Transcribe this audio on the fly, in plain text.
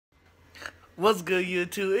What's good,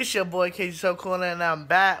 YouTube? It's your boy KG So Cool, and I'm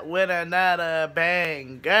back with another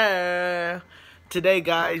banger. Today,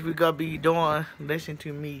 guys, we're gonna be listen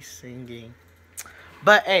to me singing.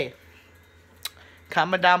 But hey,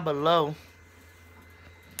 comment down below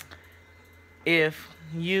if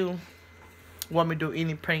you want me to do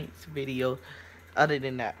any pranks video other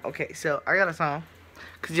than that. Okay, so I got a song,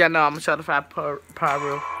 cause y'all know I'm a certified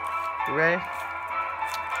pyro. You ready?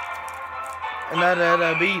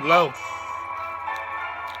 Another beat low.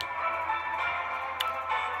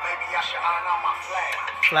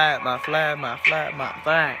 Flag, my flag, my flag, my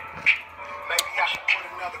flag.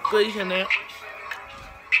 Grease in it.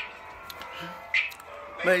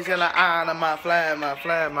 Make sure I honor my flag, my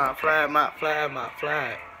flag, my flag, my flag, my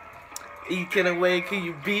flag. Eating away, can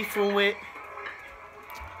you beefing with?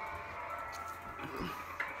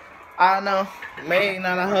 I know, man,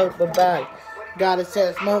 not a hope but back. Gotta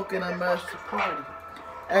set smoking a mercy party.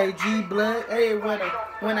 Hey, G Blood, hey,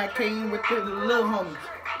 when I came with the little homies.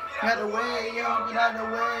 Got the way, yo, got the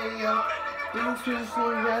way, yo. You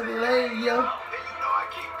should rather lay, yo.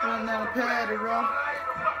 Run out of patty, bro.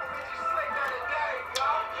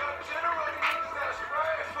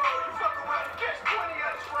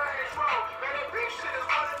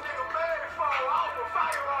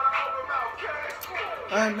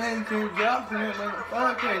 I'm making two jobs and I'm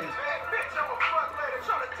fucking.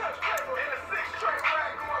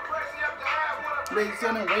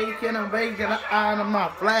 Waking and waking out of my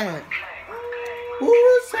flag.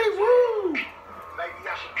 Woo, say woo. Maybe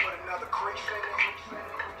I should put another crease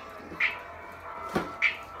in it.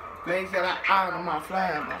 Waking out of my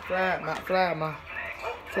flag, my flag, my flag, my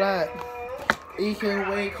flag. You can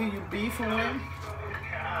wait, can you beef for him?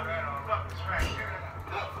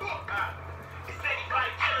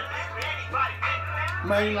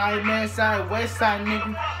 Man, like man side, west side,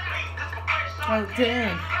 nigga. Oh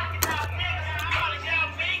damn.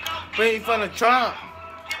 Waiting for the Trump.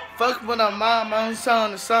 Fuck with my mom, my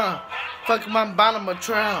son, the son. Fuck my bottom of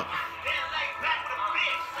Trump.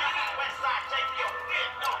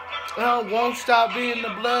 I won't stop being the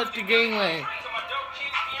blood to gangland.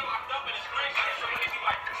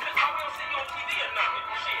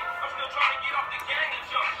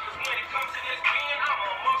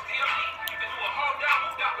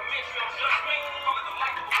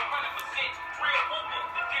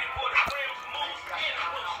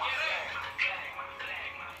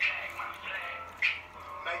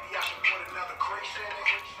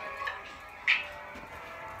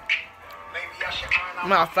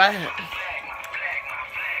 My flag.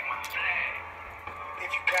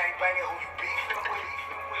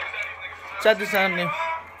 Check this out now.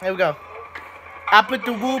 Here we go. I put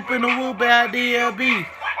the whoop in the whoop at DLB.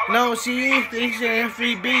 No, she is this ain't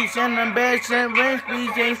free beat. Send them back, send rent, please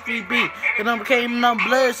ain't free beat. Cause I'm came on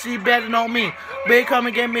blood, she better know me. Big come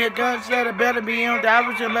and get me a gun, said it better be on. I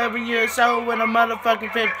was 11 years old when a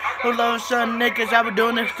motherfucking fit. Who lost some niggas, I was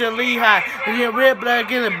doing this till Lehigh. And your red blood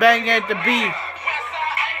getting bang at the beat.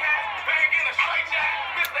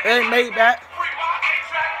 Ain't made back.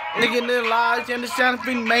 Nigga in the lodge and the sound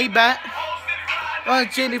free made back. One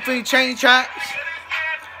chitty free chain tracks.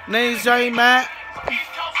 Names ain't mad.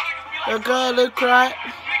 The girl look crack.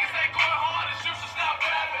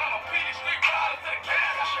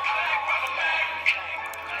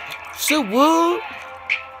 So woo.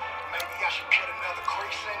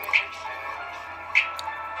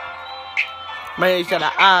 Man, you should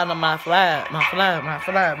have honor my flag, my flag, my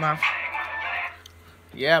flag, my flag.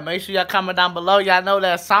 Yeah, make sure y'all comment down below. Y'all know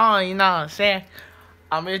that song, you know what I'm saying?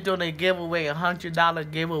 I'm just doing a giveaway,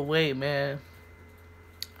 $100 giveaway, man.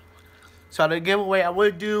 So the giveaway I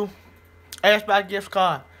would do Xbox gift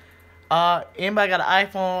card. Anybody got an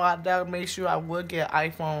iPhone out there? Make sure I would get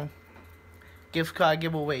an iPhone gift card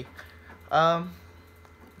giveaway.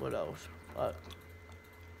 What else?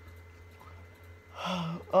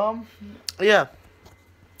 Yeah.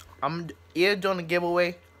 I'm doing a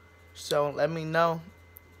giveaway. So let me know.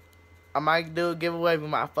 I might do a giveaway with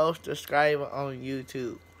my first subscriber on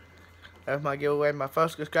YouTube. That's my giveaway. My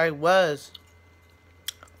first subscriber was,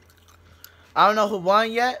 I don't know who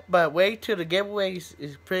won yet, but wait till the giveaway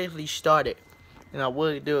is previously started. And I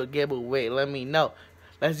will do a giveaway. Let me know.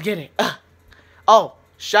 Let's get it. Oh,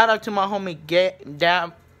 shout out to my homie Get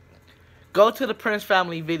Down. Go to the Prince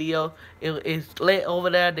Family video. It's lit over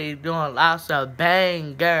there. They doing lots of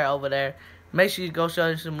banger over there. Make sure you go show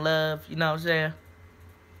them some love. You know what I'm saying?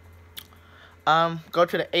 Go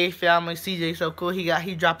to the A Family. CJ So Cool.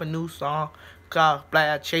 He dropped a new song called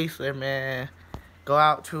Black Chaser, man. Go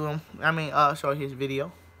out to him. Show his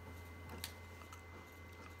video.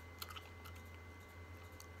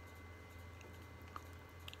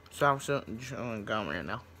 So I'm showing gum right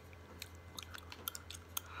now.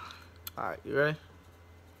 Alright, you ready?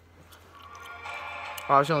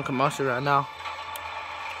 Oh, I'm showing commercial right now.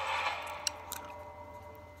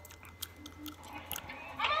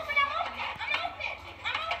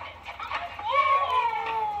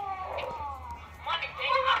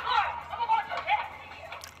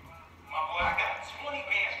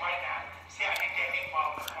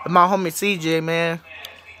 My homie CJ, man.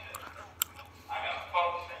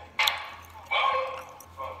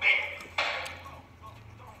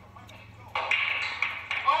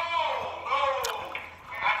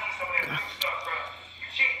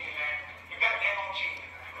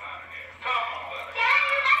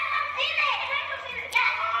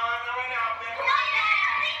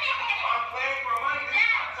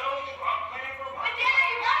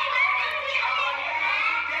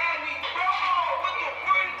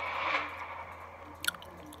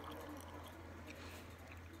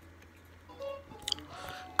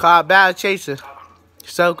 Called Bad Chaser.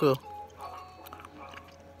 So cool.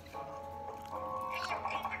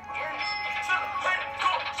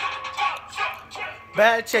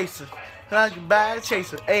 Bad Chaser. Like a bad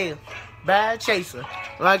chaser. Hey, bad chaser.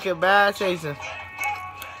 Like a bad chaser.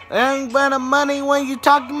 Ain't but the money when you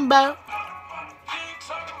talking about.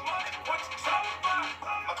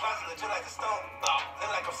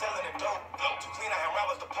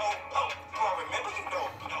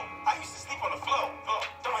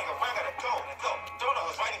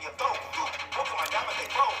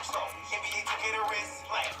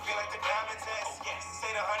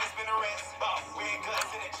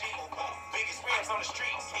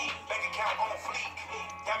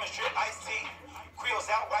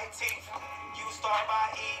 Out white teeth, you start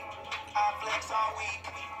by E. I flex all week,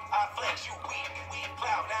 I flex you weak.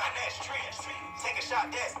 Cloud nine, that's trench. Take a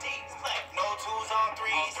shot, that's deep. No twos on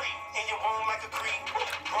threes, in your room like a creep.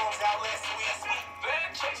 Rooms out less sweet.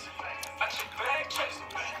 Bad chaser, I should bad chaser.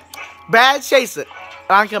 Bad chaser,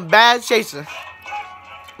 like a bad chaser.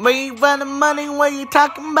 When you run the money, what you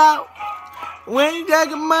talking about? When you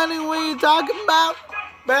taking money, what you talking about?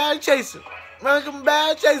 Bad chaser, like a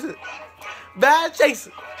bad chaser. Bad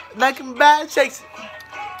chaser, like a bad chaser.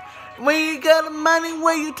 When you got the money,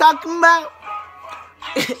 what you talking about?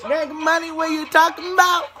 Like money, what you talking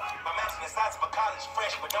about? My matching the size of a college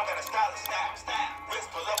fresh, but don't got a stylish style.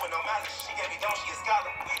 Wrist below with no mileage, she gave me don't, she a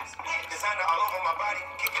scholar. Designer all over my body,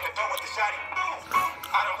 kicking the door with the shotty.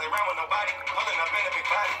 I don't play around with nobody, other than I'm a big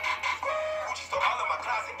body. Gucci stole all of my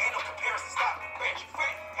closet, ain't no comparison, stop.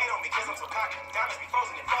 Hate on me cause I'm so cocky, diamonds be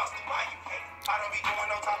frozen and frosted. Why you hate? I don't be doing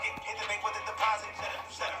no talking, hit the bank with a deposit.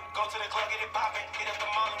 Shut up. Go to the club, get it poppin', hit up the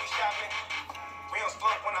mall and we shopping. Real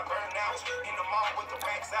slow when I burn out, in the mall with the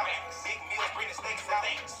racks out. Big meals, bring the steaks out.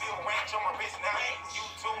 Still ranch on my wrist now. You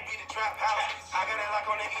two be the trap house. I got it lock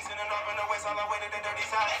on the east and the north and the west, all the way to the dirty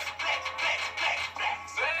south.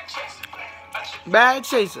 Bad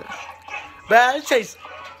chaser, bad chaser,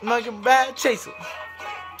 like a bad chaser.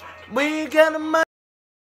 We got the money.